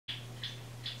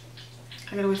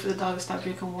I gotta wait for the dog to stop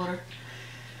drinking water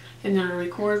and then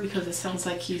record because it sounds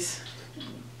like he's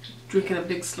drinking a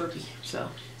big Slurpee. So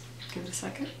give it a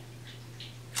second.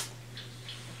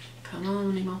 Come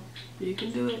on, Nemo. You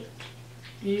can do it.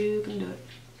 You can do it.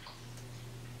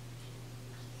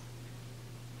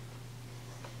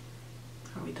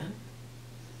 Are we done?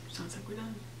 Sounds like we're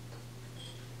done.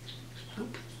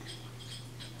 Nope.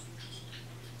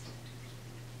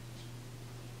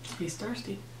 He's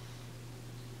thirsty.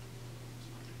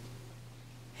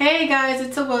 Hey guys,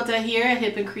 it's Awilda here at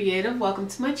Hip and Creative. Welcome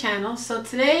to my channel. So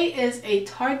today is a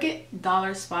Target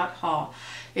dollar spot haul.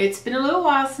 It's been a little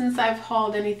while since I've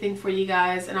hauled anything for you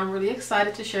guys, and I'm really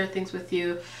excited to share things with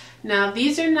you. Now,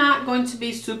 these are not going to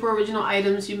be super original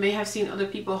items. You may have seen other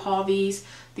people haul these.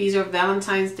 These are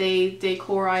Valentine's Day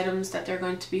decor items that they're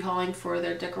going to be hauling for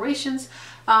their decorations.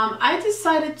 I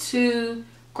decided to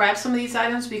grab some of these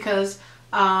items because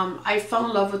I fell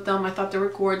in love with them. I thought they were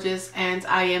gorgeous, and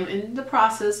I am in the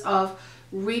process of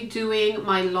redoing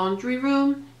my laundry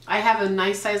room. I have a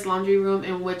nice size laundry room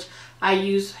in which I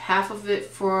use half of it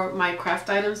for my craft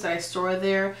items that I store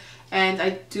there, and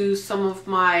I do some of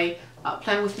my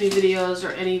plan with me videos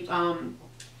or any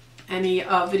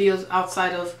videos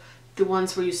outside of the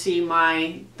ones where you see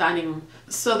my dining room.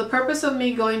 So the purpose of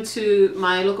me going to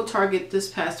my local Target this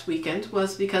past weekend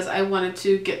was because I wanted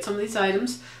to get some of these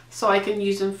items so I can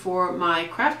use them for my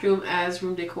craft room as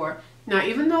room decor. Now,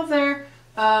 even though they're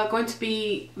going to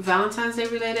be Valentine's Day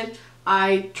related,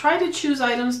 I try to choose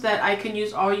items that I can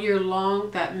use all year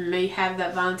long that may have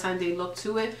that Valentine's Day look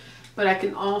to it, but I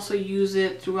can also use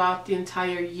it throughout the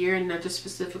entire year and not just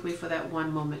specifically for that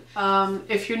one moment.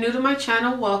 If you're new to my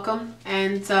channel, welcome.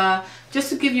 And just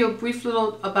to give you a brief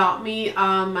little about me,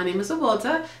 my name is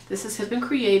Awilda. This is Hip and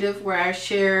Creative, where I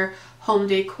share home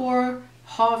decor,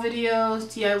 haul videos,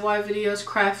 DIY videos,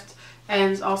 craft,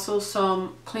 and also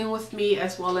some clean with me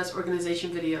as well as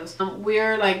organization videos.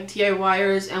 We're like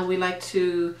DIYers, and we like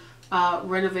to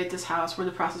renovate this house. We're in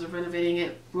the process of renovating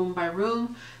it room by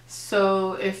room.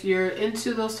 So if you're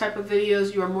into those type of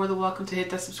videos, you are more than welcome to hit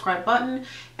that subscribe button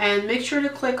and make sure to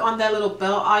click on that little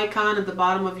bell icon at the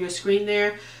bottom of your screen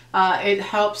there. It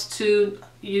helps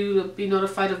you be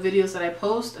notified of videos that I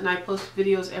post, and I post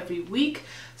videos every week,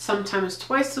 sometimes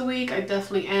twice a week. I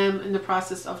definitely am in the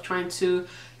process of trying to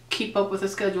keep up with a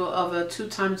schedule of a 2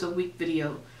 times a week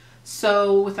video.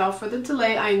 So without further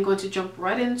delay, I am going to jump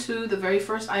right into the very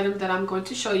first item that I'm going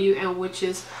to show you, and which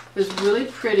is really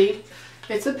pretty.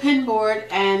 It's a pin board,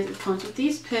 and it comes with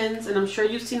these pins, and I'm sure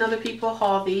you've seen other people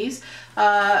haul these.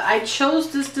 I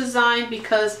chose this design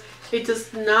because it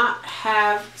does not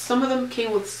have, some of them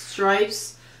came with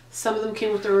stripes, some of them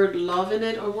came with the word love in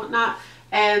it or whatnot,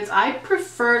 and I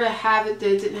prefer to have it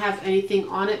that it didn't have anything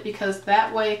on it, because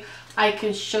that way I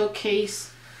can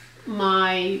showcase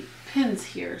my pins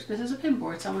here. This is a pin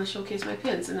board, so I want to showcase my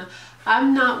pins, and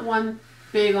I'm not one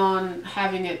big on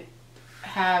having it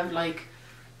have like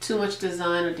too much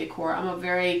design or decor. I'm a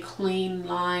very clean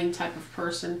line type of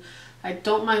person. I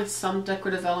don't mind some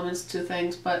decorative elements to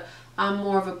things, but I'm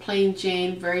more of a plain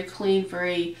Jane, very clean,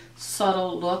 very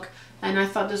subtle look, and I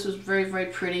thought this was very, very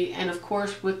pretty. And of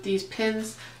course, with these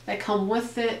pins that come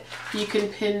with it, you can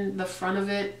pin the front of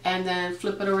it and then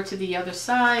flip it over to the other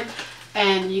side,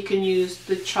 and you can use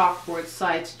the chalkboard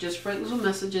side to just write little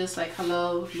messages like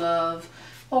hello, love,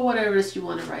 or whatever it is you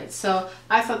want to write. So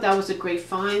I thought that was a great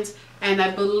find, and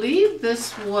I believe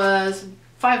this was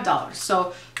 $5.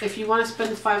 So if you want to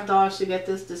spend $5 to get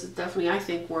this, this is definitely, I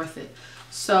think, worth it.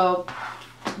 So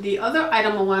the other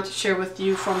item I wanted to share with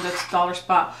you from this dollar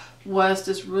spot was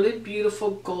this really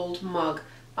beautiful gold mug.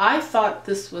 I thought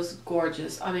this was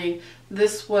gorgeous. I mean,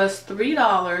 this was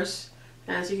 $3.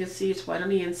 As you can see, it's white on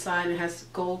the inside. It has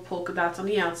gold polka dots on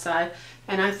the outside,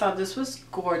 and I thought this was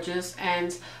gorgeous.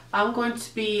 And I'm going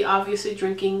to be obviously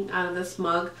drinking out of this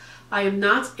mug. I am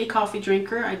not a coffee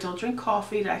drinker. I don't drink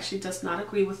coffee. It actually does not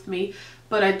agree with me,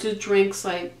 but I do drinks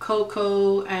like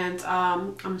cocoa, and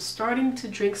I'm starting to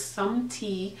drink some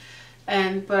tea,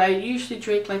 but I usually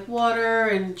drink like water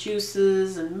and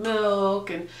juices and milk,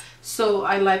 and so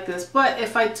I like this. But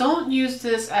if I don't use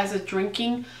this as a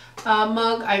drinking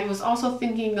mug, I was also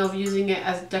thinking of using it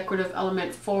as a decorative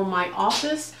element for my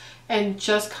office, and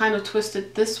just kind of twist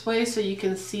it this way so you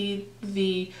can see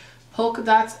the polka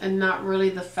dots and not really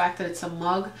the fact that it's a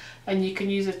mug. And you can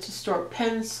use it to store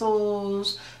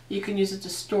pencils, you can use it to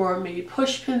store maybe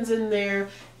push pins in there,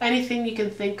 anything you can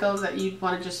think of that you'd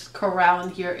want to just corral in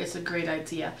here is a great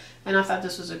idea. And I thought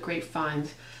this was a great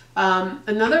find.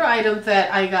 Another item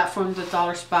that I got from the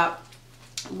dollar spot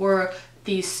were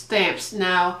these stamps.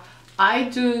 Now, I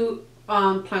do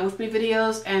plan with me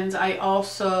videos, and I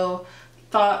also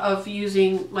thought of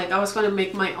using, like, I was going to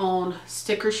make my own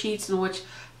sticker sheets in which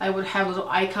I would have little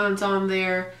icons on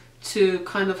there to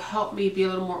kind of help me be a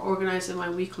little more organized in my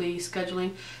weekly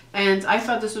scheduling. And I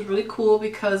thought this was really cool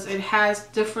because it has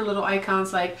different little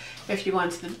icons, like if you're going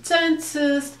to the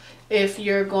dentist, if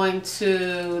you're going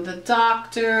to the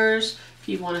doctors, if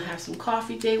you want to have some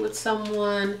coffee date with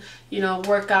someone, you know,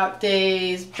 workout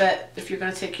days, but if you're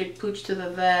going to take your pooch to the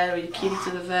vet or your kitty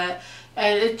to the vet.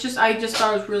 And I just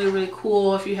thought it was really, really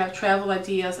cool if you have travel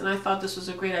ideas. And I thought this was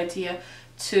a great idea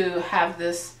to have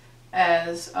this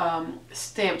as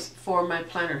stamps for my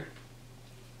planner.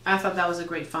 I thought that was a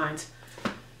great find.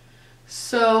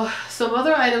 So some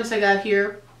other items I got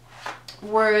here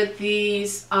were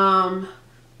these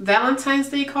Valentine's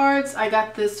Day cards. I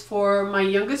got this for my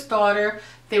youngest daughter.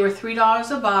 They were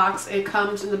 $3 a box. It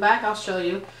comes in the back, I'll show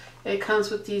you. It comes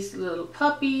with these little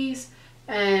puppies,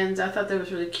 and I thought that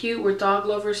was really cute. We're dog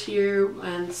lovers here,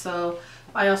 and so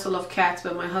I also love cats,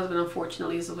 but my husband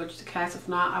unfortunately is allergic to cats. If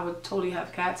not, I would totally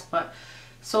have cats, but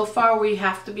so far we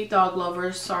have to be dog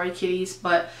lovers. Sorry kitties,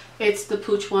 but it's the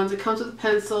pooch ones. It comes with the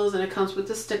pencils and it comes with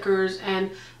the stickers, and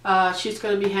she's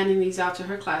going to be handing these out to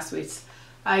her classmates.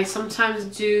 I sometimes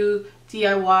do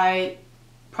DIY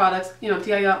products, you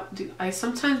know, I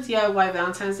sometimes DIY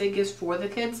Valentine's Day gifts for the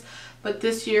kids, but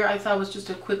this year I thought it was just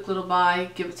a quick little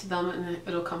buy, give it to them, and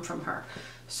it'll come from her.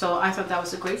 So I thought that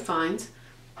was a great find.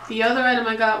 The other item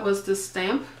I got was this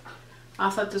stamp. I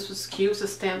thought this was cute. It's a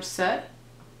stamp set.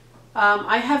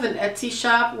 I have an Etsy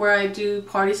shop where I do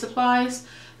party supplies,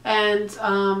 and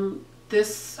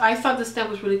I thought the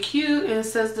stamp was really cute, and it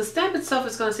says the stamp itself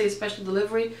is going to say special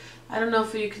delivery. I don't know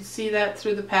if you can see that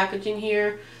through the packaging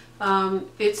here.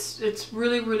 It's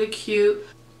really, really cute.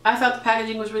 I thought the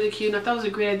packaging was really cute, and I thought it was a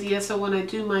great idea. So when I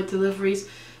do my deliveries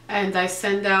and I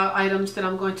send out items that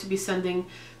I'm going to be sending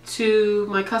to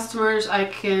my customers, I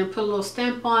can put a little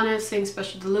stamp on it saying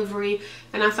special delivery.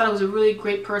 And I thought it was a really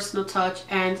great personal touch,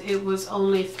 and it was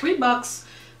only $3.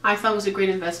 I thought it was a great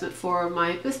investment for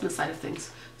my business side of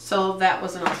things. So that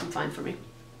was an awesome find for me.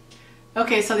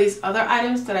 Okay, so these other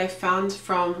items that I found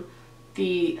from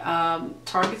the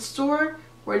Target store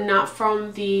were not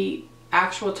from the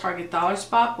actual Target dollar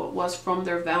spot, but was from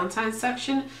their Valentine's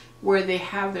section where they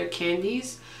have their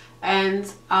candies.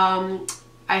 And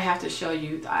I have to show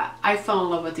you, I fell in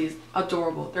love with these.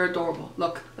 Adorable. They're adorable.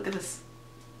 Look at this.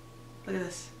 Look at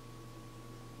this.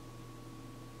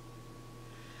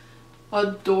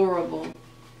 Adorable.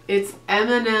 It's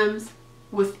M&Ms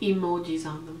with emojis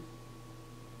on them.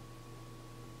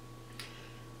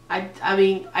 I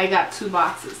mean, I got 2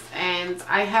 boxes, and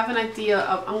I have an idea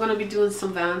of, I'm going to be doing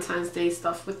some Valentine's Day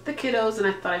stuff with the kiddos, and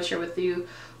I thought I'd share with you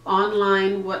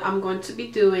online what I'm going to be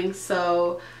doing.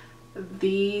 So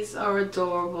these are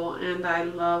adorable, and I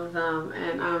love them,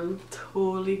 and I'm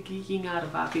totally geeking out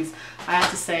about these. I have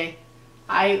to say,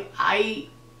 I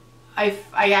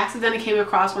accidentally came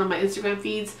across one of my Instagram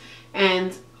feeds,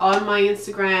 and on my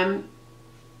Instagram,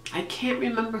 I can't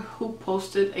remember who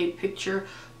posted a picture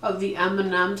of the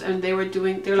M&Ms, and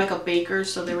they're like a baker,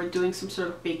 so they were doing some sort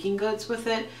of baking goods with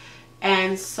it,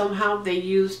 and somehow they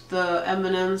used the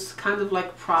M&Ms kind of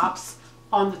like props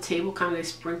on the table, kind of they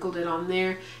sprinkled it on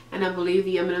there, and I believe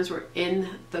the M&Ms were in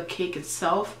the cake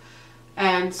itself.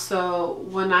 And so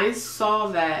when I saw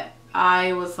that,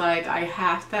 I was like, I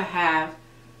have to have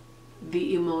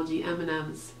the emoji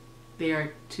M&Ms. They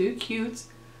are too cute.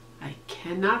 I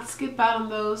cannot skip out on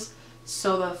those.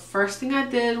 So the first thing I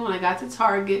did when I got to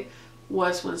Target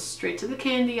was went straight to the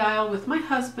candy aisle with my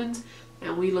husband,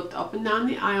 and we looked up and down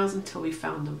the aisles until we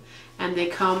found them. And they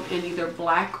come in either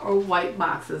black or white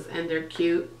boxes, and they're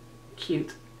cute,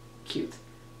 cute, cute.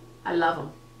 I love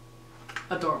them.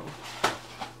 Adorable.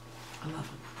 I love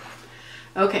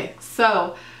them. Okay,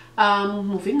 so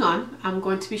moving on, I'm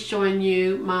going to be showing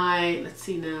you my, let's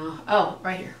see now, oh,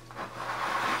 right here,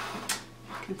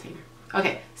 container.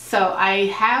 Okay, so I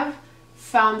have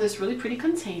found this really pretty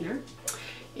container.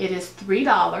 It is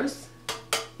 $3.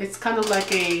 It's kind of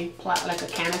like a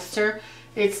canister.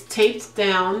 It's taped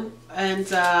down, and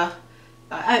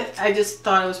I just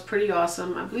thought it was pretty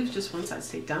awesome. I believe it's just one side's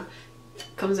taped down. It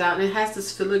comes out, and it has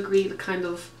this filigree kind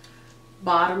of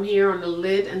bottom here on the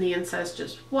lid, and the inside is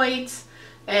just white.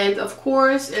 And of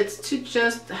course, it's to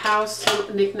just house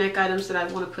some knick-knack items that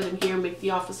I want to put in here and make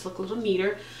the office look a little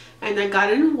neater. And I got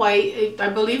it in white. I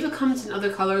believe it comes in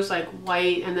other colors like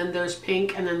white, and then there's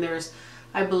pink, and then there's,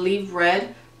 I believe,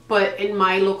 red. But in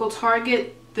my local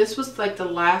Target, this was like the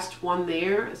last one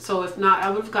there. So if not,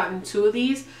 I would have gotten 2 of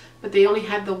these, but they only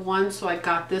had the one, so I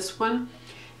got this one.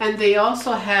 And they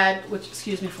also had, which,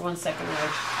 excuse me for 1 second,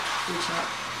 I'll reach out.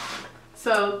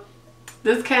 So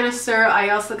This canister I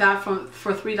also got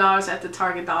for $3 at the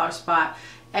Target dollar spot.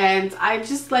 And I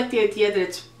just like the idea that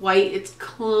it's white, it's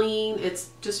clean,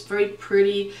 it's just very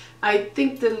pretty. I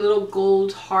think the little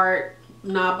gold heart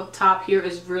knob up top here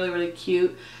is really, really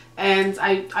cute. And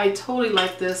I totally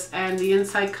like this. And the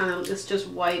inside kind of, it's just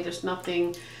white. There's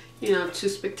nothing, you know, too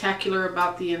spectacular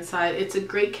about the inside. It's a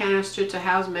great canister to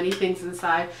house many things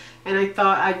inside. And I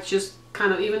thought I'd just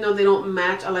kind of, even though they don't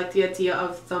match, I like the idea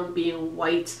of them being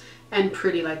white and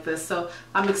pretty like this. So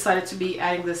I'm excited to be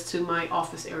adding this to my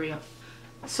office area.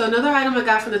 So another item I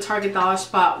got from the Target dollar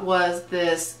spot was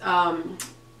this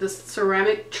this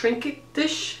ceramic trinket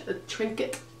dish,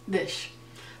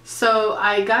 So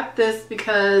I got this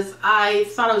because I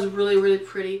thought it was really, really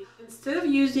pretty. Instead of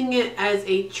using it as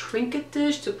a trinket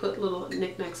dish to put little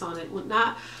knickknacks on it and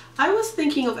whatnot, I was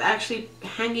thinking of actually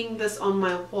hanging this on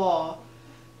my wall.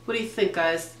 What do you think,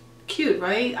 guys? Cute,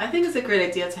 right? I think it's a great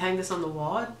idea to hang this on the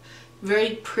wall.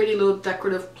 Very pretty little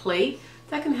decorative plate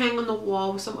that can hang on the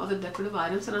wall with some other decorative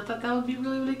items, and I thought that would be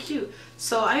really, really cute.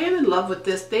 So I am in love with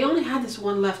this. They only had this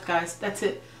one left, guys. That's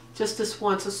it. Just this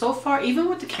one. So far, even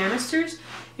with the canisters,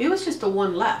 it was just the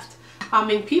one left. I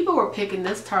mean, people were picking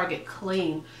this Target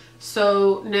clean.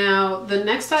 So now the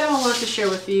next item I wanted to share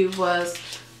with you was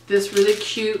this really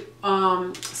cute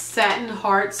satin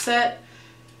heart set.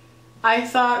 I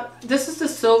thought this is the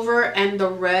silver and the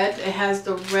red. It has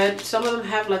the red. Some of them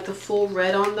have like the full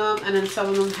red on them, and then some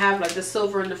of them have like the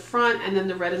silver in the front and then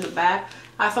the red in the back.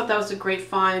 I thought that was a great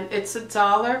find. It's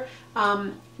 $1.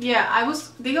 Yeah,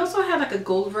 they also had like a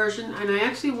gold version, and I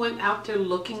actually went out there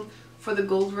looking for the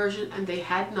gold version and they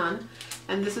had none.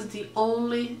 And this is the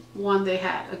only one they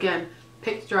had. Again,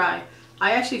 picked dry.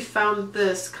 I actually found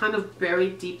this kind of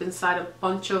buried deep inside a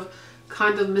bunch of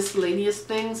kind of miscellaneous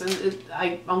things, and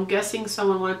I'm guessing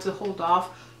someone wanted to hold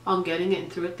off on getting it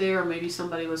and threw it there, or maybe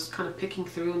somebody was kind of picking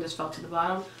through and just fell to the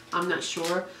bottom. I'm not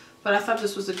sure, but I thought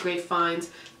this was a great find.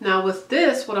 Now with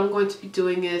this, what I'm going to be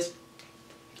doing is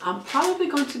I'm probably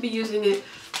going to be using it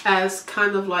as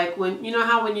kind of like, when you know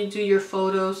how when you do your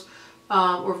photos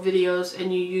or videos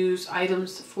and you use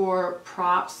items for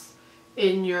props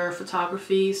in your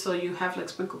photography, so you have like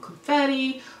sprinkled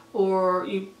confetti, or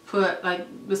you put like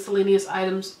miscellaneous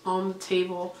items on the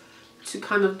table to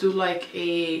kind of do like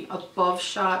a above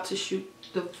shot to shoot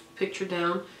the picture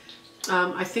down.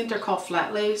 I think they're called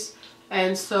flat lays.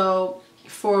 And so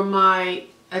for my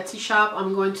Etsy shop,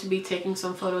 I'm going to be taking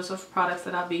some photos of products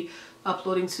that I'll be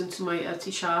uploading soon to my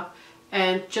Etsy shop.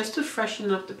 And just to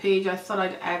freshen up the page, I thought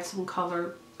I'd add some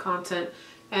color content.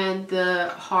 And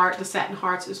the satin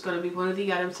hearts is going to be one of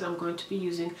the items that I'm going to be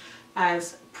using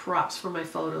as props for my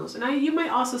photos. And you might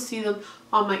also see them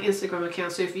on my Instagram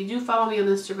account. So if you do follow me on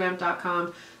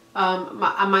Instagram.com,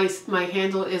 my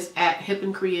handle is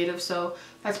 @hipandcreative. So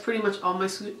that's pretty much all my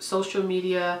social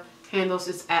media handles.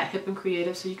 It's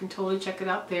 @hipandcreative. So you can totally check it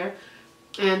out there.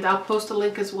 And I'll post a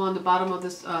link as well on the bottom of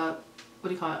this, what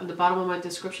do you call it, in the bottom of my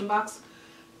description box.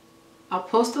 I'll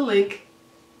post a link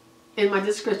in my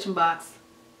description box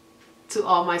to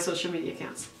all my social media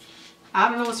accounts. I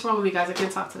don't know what's wrong with me, guys. I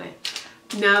can't talk today.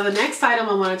 Now, the next item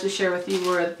I wanted to share with you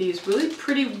were these really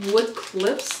pretty wood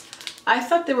clips. I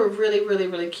thought they were really, really,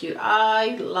 really cute.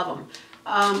 I love them.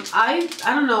 I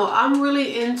don't know. I'm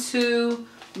really into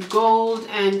gold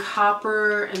and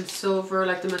copper and silver,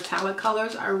 like the metallic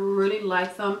colors. I really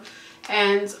like them.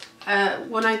 And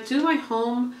when I do my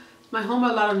home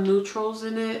a lot of neutrals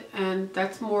in it, and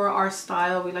that's more our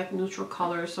style. We like neutral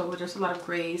colors, so there's a lot of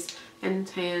grays and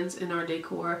tans in our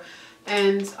decor,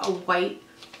 and a white.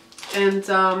 And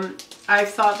I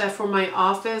thought that for my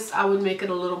office I would make it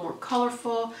a little more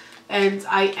colorful, and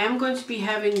I am going to be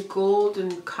having gold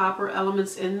and copper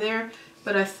elements in there,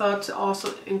 but I thought to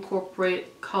also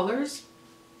incorporate colors.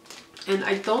 And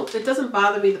it doesn't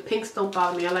bother me, the pinks don't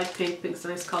bother me. I like pink. Pink's a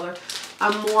nice color.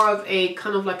 I'm more of a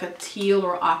kind of like a teal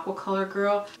or aqua color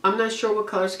girl. I'm not sure what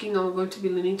color scheme I'm going to be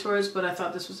leaning towards, but I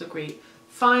thought this was a great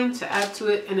find to add to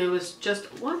it, and it was just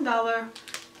 $1.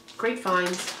 Great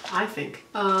finds, I think.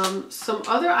 Some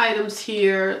other items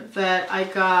here that I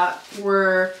got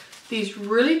were these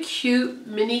really cute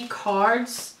mini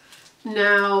cards.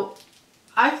 Now,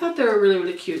 I thought they were really,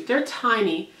 really cute. They're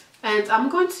tiny, and I'm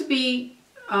going to be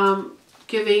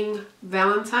giving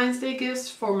Valentine's Day gifts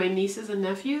for my nieces and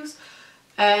nephews,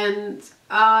 and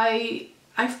I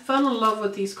fell in love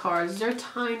with these cards. They're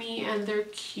tiny and they're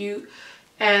cute,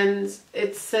 and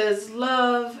it says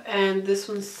love, and this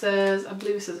one says, I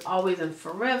believe it says always and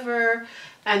forever.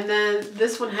 And then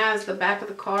this one has the back of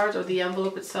the card, or the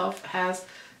envelope itself has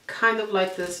kind of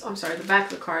like this, I'm sorry, the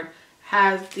back of the card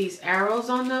has these arrows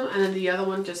on them, and then the other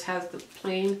one just has the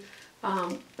plain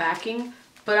backing.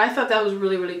 But I thought that was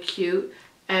really, really cute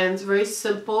and very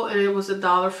simple, and it was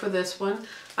 $1 for this one.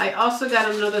 I also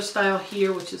got another style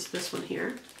here, which is this one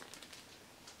here.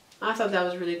 I thought that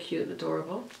was really cute and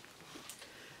adorable.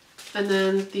 And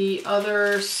then the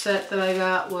other set that I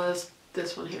got was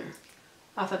this one here.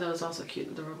 I thought that was also cute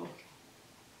and adorable.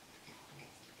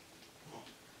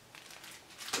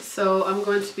 So I'm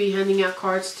going to be handing out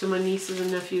cards to my nieces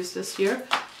and nephews this year.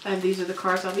 And these are the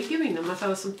cards I'll be giving them. I thought it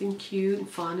was something cute and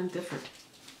fun and different.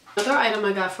 Another item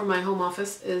I got from my home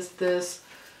office is this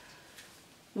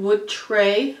wood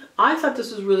tray. I thought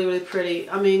this was really, really pretty.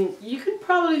 I mean, you can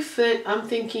probably fit, I'm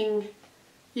thinking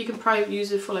you can probably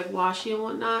use it for like washing and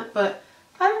whatnot, but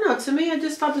I don't know. To me, I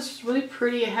just thought this was really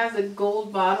pretty. It has a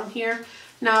gold bottom here.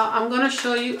 Now, I'm going to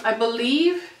show you, I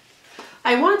believe,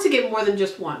 I wanted to get more than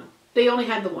just one. They only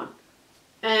had the one.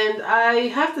 And I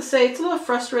have to say, it's a little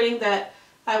frustrating that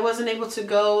I wasn't able to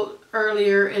go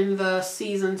earlier in the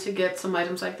season to get some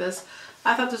items like this.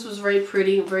 I thought this was very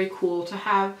pretty and very cool to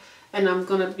have, and I'm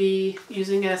going to be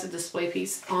using it as a display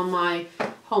piece on my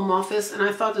home office. And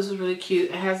I thought this was really cute.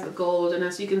 It has the gold, and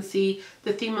as you can see,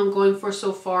 the theme I'm going for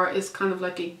so far is kind of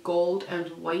like a gold and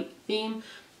white theme.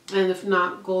 And if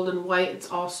not gold and white, it's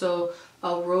also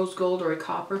a rose gold or a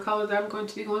copper color that I'm going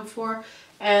to be going for.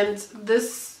 And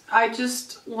this,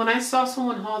 when I saw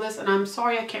someone haul this, and I'm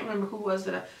sorry I can't remember who it was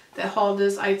that hauled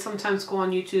this. I sometimes go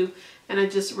on YouTube and I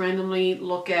just randomly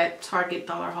look at Target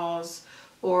dollar hauls,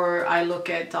 or I look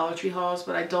at Dollar Tree hauls,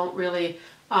 but I don't really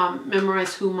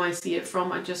memorize whom I see it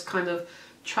from. I just kind of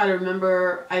try to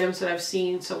remember items that I've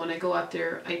seen, so when I go out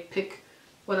there I pick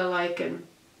what I like, and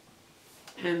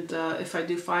if I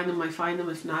do find them, I find them.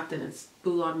 If not, then it's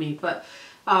boo on me. But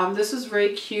this is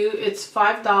very cute. It's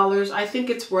 $5. I think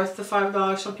it's worth the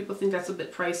 $5. Some people think that's a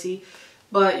bit pricey,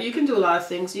 but you can do a lot of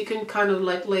things. You can kind of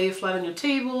like lay it flat on your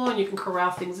table, and you can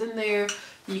corral things in there.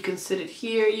 You can sit it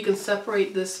here. You can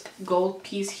separate this gold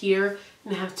piece here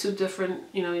and have two different,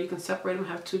 you can separate them,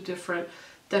 have two different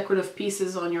decorative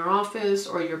pieces on your office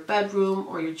or your bedroom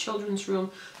or your children's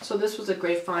room. So this was a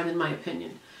great find in my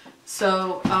opinion.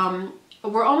 So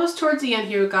we're almost towards the end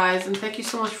here, guys, and thank you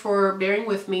so much for bearing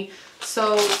with me.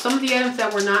 So some of the items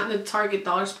that were not in the Target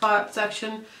dollar spot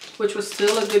section, which was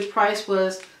still a good price,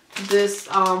 was this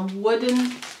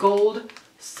wooden gold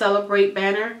Celebrate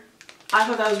banner. I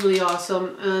thought that was really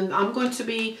awesome, and I'm going to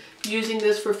be using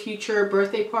this for future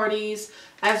birthday parties,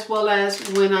 as well as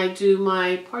when I do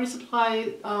my party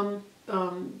supply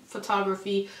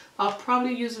photography. I'll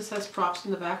probably use this as props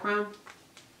in the background.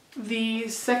 The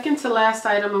second to last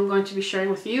item I'm going to be sharing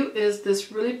with you is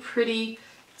this really pretty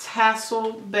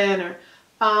tassel banner.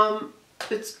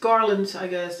 It's garland, I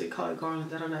guess they call it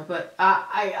garland, I don't know, but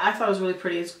I thought it was really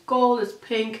pretty. It's gold, it's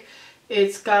pink,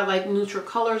 it's got like neutral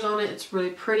colors on it. It's really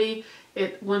pretty.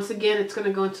 Once again, it's going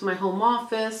to go into my home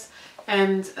office,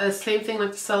 and same thing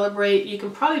like to Celebrate. You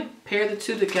can probably pair the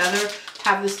two together,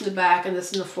 have this in the back and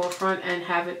this in the forefront, and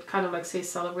have it kind of like say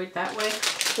Celebrate that way.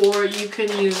 Or you can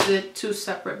use it two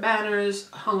separate banners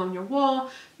hung on your wall,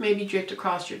 maybe draped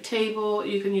across your table.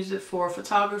 You can use it for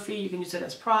photography. You can use it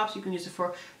as props. You can use it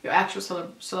for your actual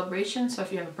celebration. So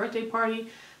if you have a birthday party,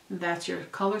 that's your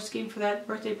color scheme for that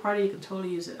birthday party. You can totally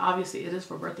use it. Obviously, it is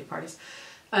for birthday parties.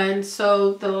 And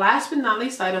so the last but not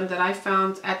least item that I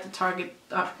found at the Target,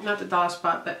 not the dollar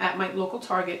spot, but at my local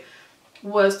Target,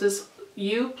 was this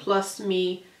You Plus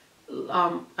Me.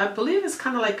 I believe it's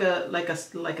kind of like a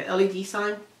LED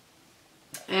sign,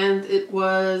 and it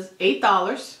was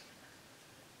 $8,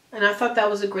 and I thought that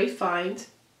was a great find.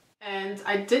 And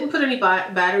I didn't put any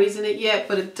batteries in it yet,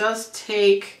 but it does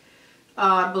take,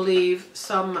 I believe,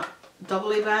 some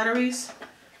AA batteries,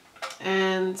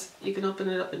 and you can open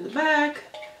it up in the back.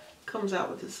 Comes out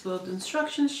with this little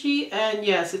instruction sheet, and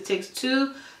yes, it takes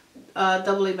two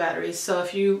AA batteries. So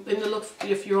if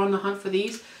you're on the hunt for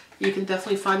these, you can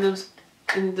definitely find them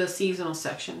in the seasonal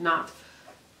section, not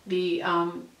the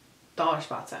dollar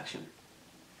spot section.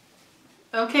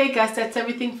 Okay guys, that's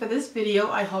everything for this video.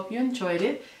 I hope you enjoyed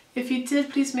it. If you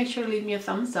did, please make sure to leave me a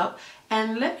thumbs up,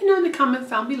 and let me know in the comments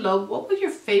down below what was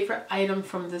your favorite item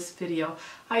from this video.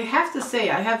 I have to say,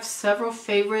 I have several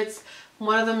favorites.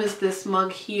 One of them is this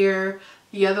mug here.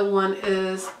 The other one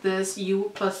is this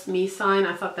You Plus Me sign.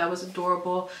 I thought that was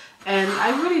adorable. And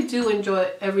I really do enjoy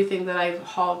everything that I've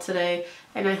hauled today,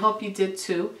 and I hope you did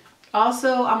too.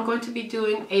 Also, I'm going to be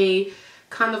doing a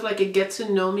kind of like a get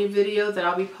to know me video that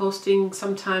I'll be posting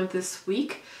sometime this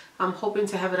week. I'm hoping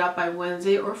to have it up by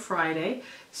Wednesday or Friday.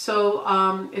 So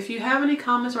if you have any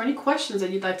comments or any questions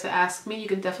that you'd like to ask me, you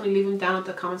can definitely leave them down in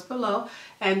the comments below,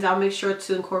 and I'll make sure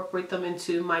to incorporate them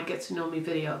into my Get to Know Me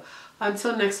video.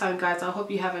 Until next time, guys, I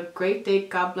hope you have a great day.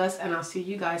 God bless, and I'll see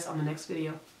you guys on the next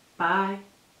video. Bye.